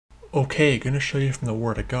Okay, going to show you from the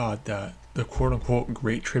Word of God that the quote-unquote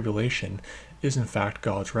Great Tribulation is in fact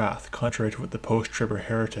God's wrath, contrary to what the post-tribber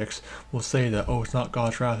heretics will say that, oh, it's not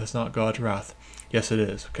God's wrath, it's not God's wrath. Yes, it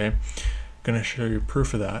is, okay? Going to show you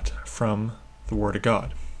proof of that from the Word of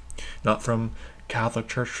God. Not from Catholic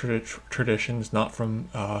Church traditions, not from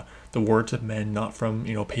the words of men, not from,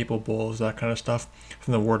 papal bulls, that kind of stuff,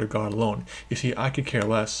 from the Word of God alone. You see, I could care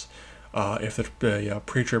less if the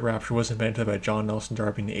pre-trib rapture was invented by John Nelson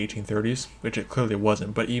Darby in the 1830s, which it clearly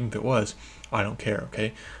wasn't, but even if it was, I don't care,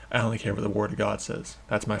 okay? I only care what the Word of God says.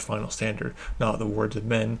 That's my final standard. Not the words of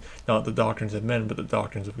men, not the doctrines of men, but the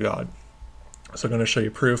doctrines of God. So I'm going to show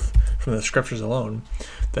you proof from the scriptures alone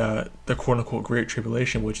that the quote-unquote Great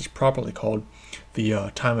Tribulation, which is properly called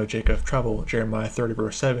the time of Jacob's trouble, Jeremiah 30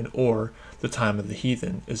 verse 7, or the time of the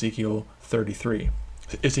heathen, Ezekiel 33.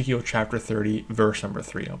 Ezekiel chapter 30 verse number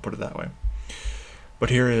 3, I'll put it that way. But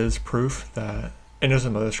here is proof that, and there's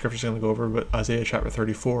some other scriptures I'm going to go over, but Isaiah chapter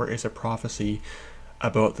 34 is a prophecy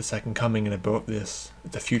about the second coming and about this,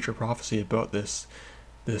 it's a future prophecy about this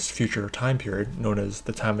future time period known as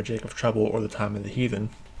the time of Jacob's trouble or the time of the heathen.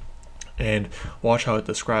 And watch how it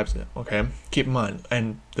describes it, okay? Keep in mind,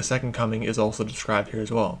 and the second coming is also described here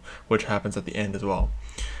as well, which happens at the end as well.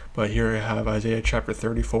 But here I have Isaiah chapter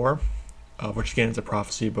 34, which again is a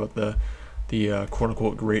prophecy about the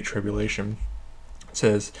quote-unquote Great Tribulation. It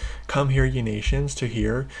says, "Come hear ye nations to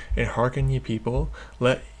hear, and hearken ye people,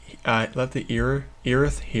 let the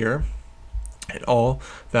earth hear, and all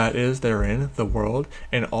that is therein, the world,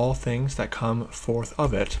 and all things that come forth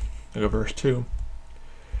of it." Look at verse 2.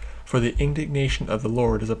 "For the indignation of the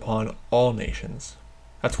Lord is upon all nations."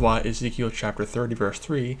 That's why Ezekiel chapter 30 verse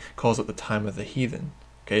 3 calls it the time of the heathen.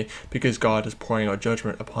 Okay, because God is pouring out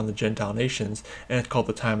judgment upon the Gentile nations, and it's called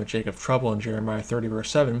the time of Jacob's trouble in Jeremiah 30 verse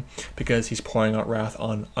 7 because he's pouring out wrath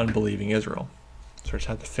on unbelieving Israel. So I just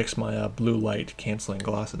had to fix my blue light canceling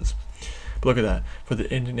glasses. But look at that. "For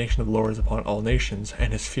the indignation of the Lord is upon all nations,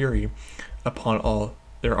 and his fury upon all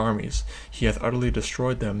their armies. He hath utterly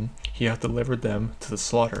destroyed them. He hath delivered them to the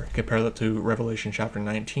slaughter." Compare that to Revelation chapter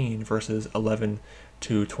 19, verses 11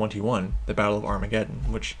 to 21, the Battle of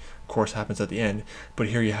Armageddon, which of course happens at the end. But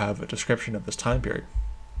here you have a description of this time period.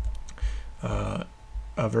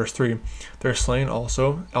 Verse 3, "Their slain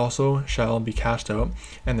also shall be cast out,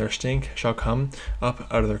 and their stink shall come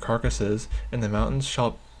up out of their carcasses, and the mountains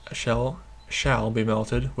shall be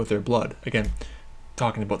melted with their blood." Again,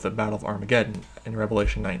 talking about the Battle of Armageddon in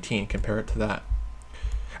Revelation 19. Compare it to that.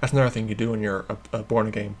 That's another thing you do when you're a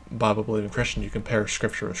born-again, Bible-believing Christian. You compare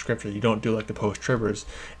scripture with scripture. You don't do like the post-tribbers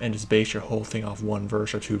and just base your whole thing off one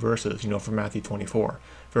verse or two verses, from Matthew 24,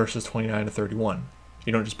 verses 29 to 31.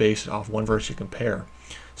 You don't just base it off one verse. You compare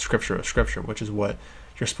scripture with scripture, which is what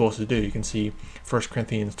you're supposed to do. You can see 1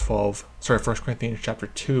 Corinthians chapter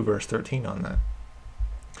 2, verse 13 on that.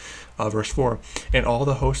 Verse 4, "And all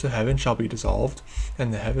the hosts of heaven shall be dissolved,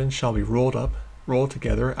 and the heavens shall be rolled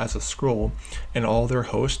together as a scroll, and all their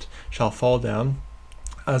host shall fall down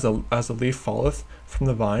as a leaf falleth from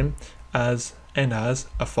the vine, as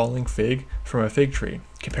a falling fig from a fig tree."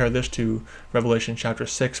 Compare this to Revelation chapter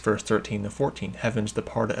 6, verse 13 to 14. Heavens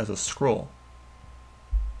departed as a scroll.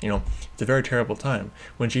 It's a very terrible time.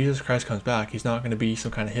 When Jesus Christ comes back, he's not going to be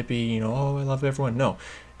some kind of hippie, oh, I love everyone. No,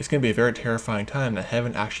 it's going to be a very terrifying time that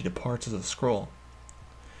heaven actually departs as a scroll.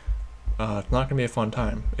 It's not going to be a fun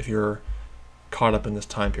time if you're caught up in this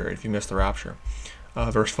time period, if you miss the rapture.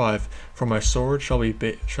 Verse 5, "For my sword shall be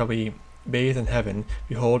bathed in heaven.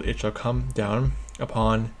 Behold, it shall come down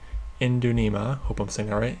upon Indumia." Hope I'm saying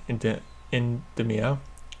that right. Indumia.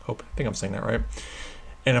 I think I'm saying that right.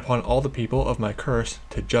 "And upon all the people of my curse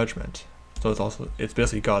to judgment." So it's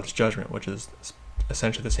basically God's judgment, which is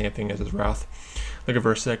essentially the same thing as his wrath. Look at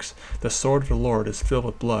verse 6. "The sword of the Lord is filled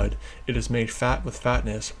with blood. It is made fat with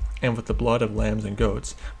fatness, and with the blood of lambs and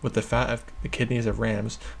goats, with the fat of the kidneys of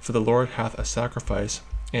rams. For the Lord hath a sacrifice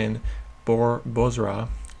in Bozrah,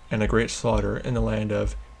 and a great slaughter in the land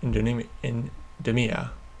of Indumia." I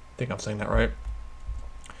think I'm saying that right.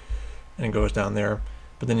 And it goes down there.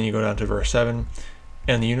 But then you go down to verse 7.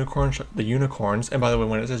 "And the unicorns," and by the way,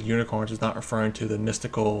 when it says unicorns, it's not referring to the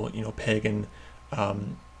mystical, pagan,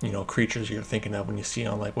 creatures you're thinking of when you see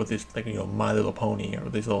on My Little Pony or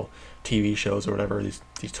these little TV shows or whatever, these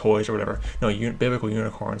toys or whatever. No, biblical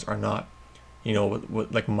unicorns are not,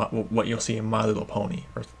 what you'll see in My Little Pony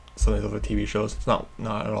or some of these other TV shows. It's not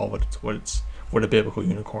at all what a biblical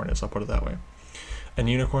unicorn is. I'll put it that way. "And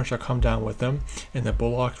the unicorn shall come down with them, and the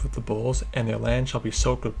bullocks with the bulls, and their land shall be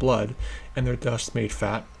soaked with blood, and their dust made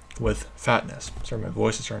fat with fatness." Sorry, my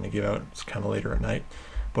voice is starting to give out. It's kind of later at night.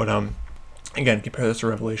 But Again, compare this to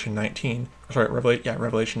Revelation 19,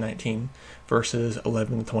 Revelation 19, verses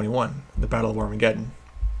 11 to 21, the Battle of Armageddon.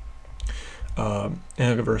 And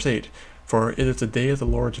look at verse 8. For it is the day of the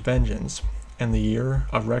Lord's vengeance, and the year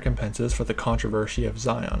of recompenses for the controversy of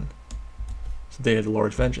Zion. It's the day of the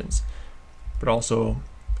Lord's vengeance. But also,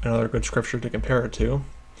 another good scripture to compare it to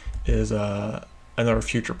is another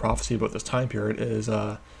future prophecy about this time period is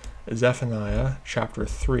Zephaniah chapter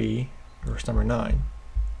 3, verse number 9.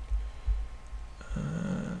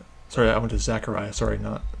 Sorry, I went to Zechariah. Sorry,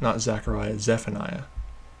 not Zechariah, Zephaniah.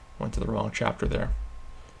 Went to the wrong chapter there.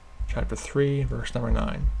 Chapter 3, verse number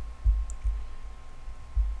 9.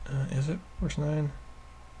 Is it verse 9?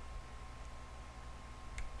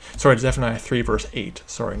 Sorry, Zephaniah 3, verse 8.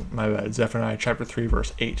 Sorry, my bad. Zephaniah chapter 3,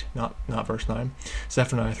 verse 8, not verse 9.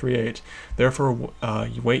 Zephaniah 3, 8. Therefore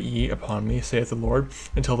wait ye upon me, saith the Lord,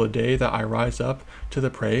 until the day that I rise up to the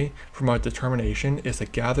prey. For my determination is to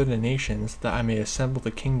gather the nations, that I may assemble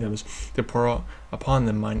the kingdoms, to pour out upon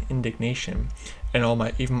them mine indignation, and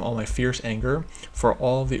even all my fierce anger, for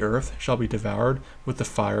all the earth shall be devoured with the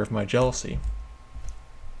fire of my jealousy.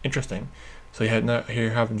 Interesting. So here you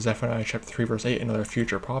have in Zephaniah chapter 3, verse 8, another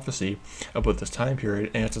future prophecy about this time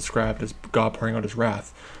period, and it's described as God pouring out his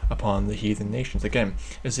wrath upon the heathen nations. Again,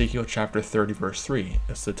 Ezekiel chapter 30, verse 3,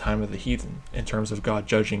 it's the time of the heathen, in terms of God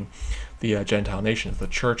judging the Gentile nations. The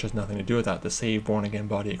church has nothing to do with that. The saved, born-again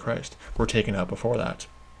body of Christ were taken out before that.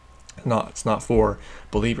 It's not for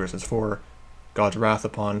believers, it's for God's wrath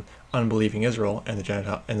upon unbelieving Israel and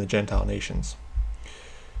the Gentile nations.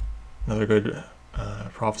 Another good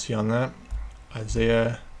prophecy on that.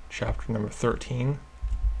 Isaiah chapter number 13.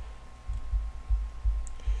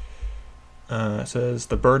 It says,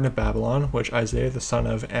 the burden of Babylon, which Isaiah the son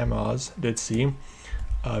of Amoz did see.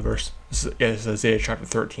 It's Isaiah chapter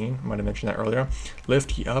 13. I might have mentioned that earlier.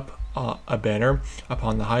 Lift ye up a banner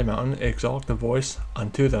upon the high mountain, exalt the voice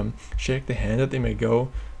unto them, shake the hand that they may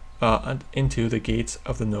go into the gates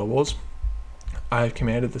of the nobles. I have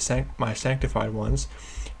commanded my sanctified ones,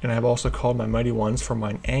 and I have also called my mighty ones for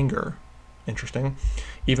mine anger. Interesting.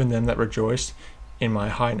 Even them that rejoice in my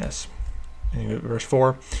highness. And verse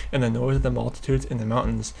 4, and the noise of the multitudes in the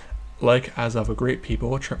mountains, like as of a great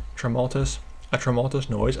people, a tumultuous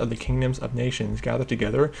noise of the kingdoms of nations gathered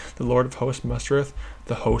together. The Lord of hosts mustereth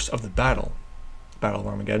the host of the battle. Battle of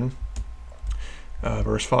Armageddon.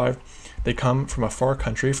 Verse 5, they come from a far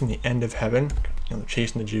country, from the end of heaven,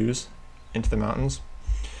 chasing the Jews into the mountains.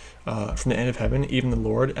 From the end of heaven, even the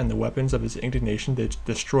Lord and the weapons of his indignation did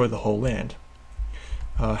destroy the whole land.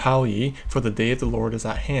 Howl ye, for the day of the Lord is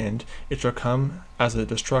at hand, it shall come as a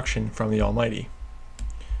destruction from the Almighty.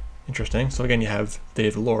 Interesting. So again, you have the day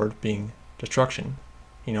of the Lord being destruction.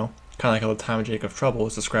 Kind of like how the time of Jacob's trouble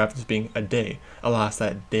is described as being a day. Alas,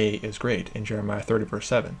 that day is great in Jeremiah 30, verse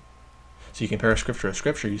 7. So you compare scripture to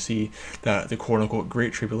scripture, you see that the quote-unquote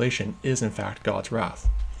Great Tribulation is in fact God's wrath.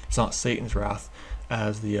 It's not Satan's wrath,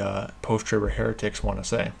 as the post-trib heretics want to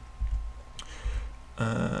say.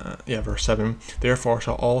 Verse 7, therefore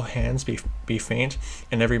shall all hands be faint,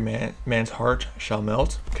 and every man's heart shall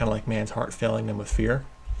melt, kind of like man's heart failing them with fear.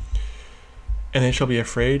 And they shall be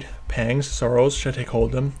afraid, pangs, sorrows shall take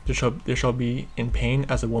hold of them. They shall be in pain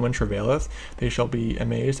as a woman travaileth. They shall be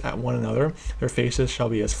amazed at one another. Their faces shall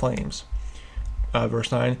be as flames.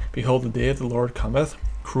 Verse 9, behold, the day of the Lord cometh,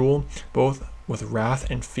 cruel, both with wrath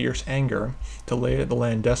and fierce anger, to lay the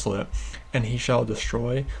land desolate, and he shall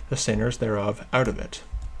destroy the sinners thereof out of it.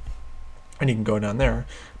 And you can go down there,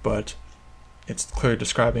 but it's clearly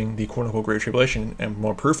describing the quote-unquote Great Tribulation, and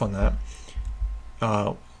more proof on that.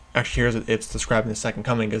 Actually, here it's describing the second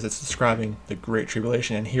coming, because it's describing the Great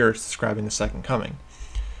Tribulation, and here it's describing the second coming,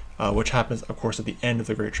 which happens, of course, at the end of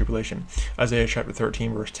the Great Tribulation. Isaiah chapter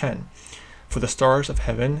 13, verse 10. For the stars of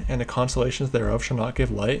heaven and the constellations thereof shall not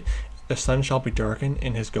give light. The sun shall be darkened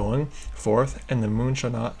in his going forth, and the moon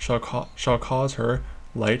shall not cause her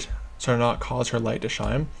light to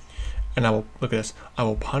shine. And I will, look at this, I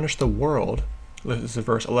will punish the world. This is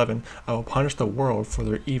verse 11. I will punish the world for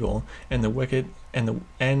their evil, and the wicked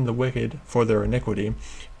for their iniquity,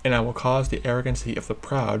 and I will cause the arrogancy of the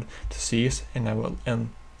proud to cease, and I will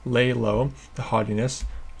lay low the haughtiness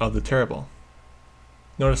of the terrible.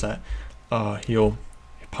 Notice that he'll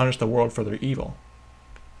punish the world for their evil.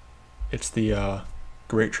 It's the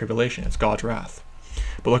Great Tribulation. It's God's wrath.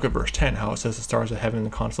 But look at verse 10, how it says the stars of heaven and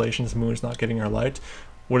the constellations, the moon is not giving her light.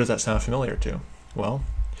 What does that sound familiar to? Well,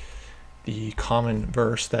 the common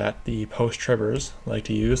verse that the post-tribbers like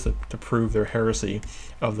to use to prove their heresy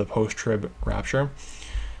of the post-trib rapture,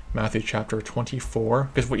 Matthew chapter 24,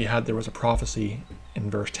 because what you had there was a prophecy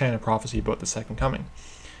in verse 10, a prophecy about the second coming.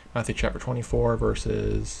 Matthew chapter 24,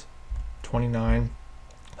 verses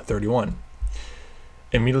 29-31.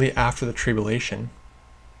 Immediately after the tribulation,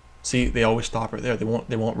 see, they always stop right there. They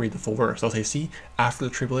won't read the full verse. They'll say, see, after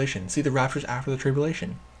the tribulation. See, the rapture's after the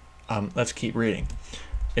tribulation. Let's keep reading.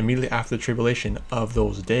 Immediately after the tribulation of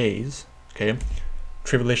those days, okay,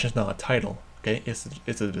 tribulation is not a title, okay,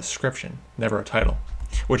 it's a description, never a title.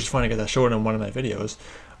 Which is funny because I showed it in one of my videos,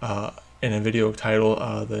 in a video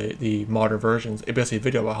titled the modern versions. It's basically a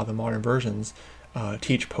video about how the modern versions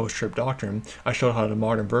teach post-trib doctrine. I showed how the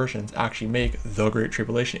modern versions actually make the Great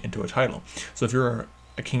Tribulation into a title. So if you're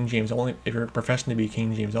a King James only, if you're professing to be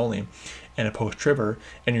King James only and a post-tribber,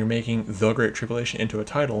 and you're making the Great Tribulation into a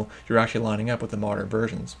title, you're actually lining up with the modern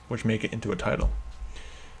versions, which make it into a title,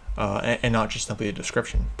 and not just simply a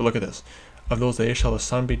description. But look at this. Of those days shall the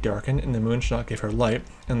sun be darkened, and the moon shall not give her light,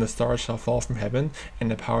 and the stars shall fall from heaven,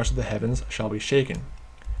 and the powers of the heavens shall be shaken.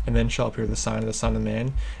 And then shall appear the sign of the Son of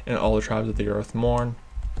Man, and all the tribes of the earth mourn.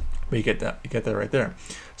 But you get that right there.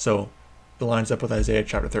 So it lines up with Isaiah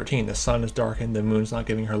chapter 13. The sun is darkened, the moon's not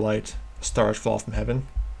giving her light, the stars fall from heaven.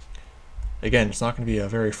 Again, it's not going to be a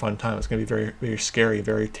very fun time. It's going to be very, very scary,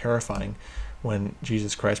 very terrifying when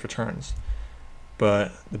Jesus Christ returns.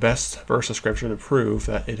 But the best verse of scripture to prove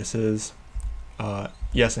that it is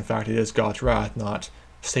yes, in fact, it is God's wrath, not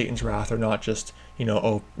Satan's wrath, or not just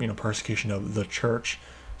persecution of the church.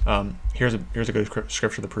 Here's a good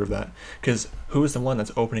scripture to prove that. Because who is the one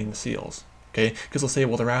that's opening the seals? Okay, because they'll say,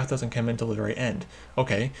 well, the wrath doesn't come until the very end.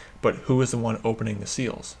 Okay, but who is the one opening the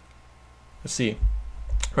seals? Let's see.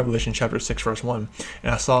 Revelation chapter 6, verse 1.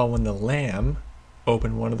 And I saw when the Lamb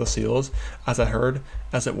opened one of the seals, as I heard,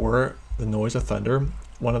 as it were, the noise of thunder,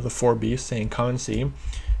 one of the four beasts saying, come and see.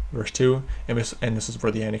 Verse 2, and this is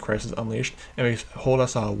where the Antichrist is unleashed. And behold, I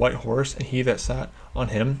saw a white horse, and he that sat on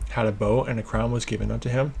him had a bow, and a crown was given unto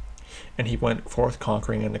him. And he went forth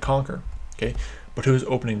conquering and to conquer. Okay, but who's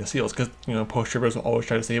opening the seals? Because, post-tribbers will always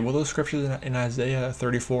try to say, well, those scriptures in Isaiah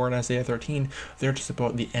 34 and Isaiah 13, they're just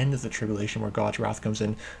about the end of the tribulation where God's wrath comes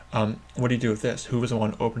in. What do you do with this? Who is the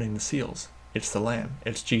one opening the seals? It's the Lamb.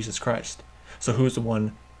 It's Jesus Christ. So who's the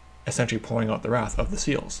one essentially pouring out the wrath of the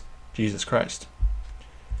seals? Jesus Christ.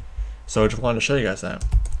 So I just wanted to show you guys that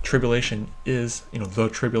tribulation is, the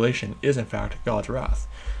tribulation is in fact God's wrath.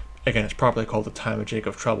 Again, it's properly called the time of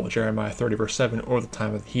Jacob's trouble, Jeremiah 30 verse 7, or the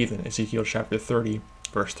time of the heathen, Ezekiel chapter 30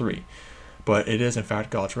 verse 3. But it is in fact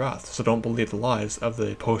God's wrath. So don't believe the lies of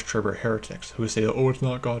the post-tribber heretics who say, oh, it's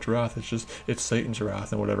not God's wrath, it's Satan's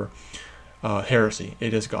wrath and whatever. Heresy.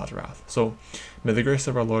 It is God's wrath. So may the grace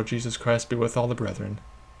of our Lord Jesus Christ be with all the brethren.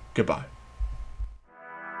 Goodbye.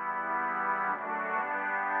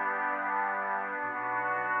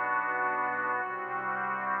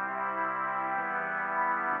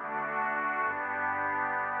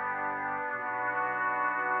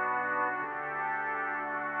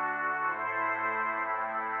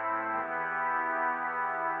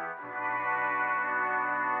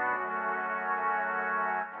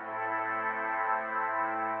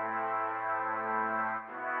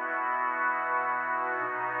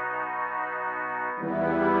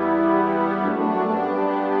 you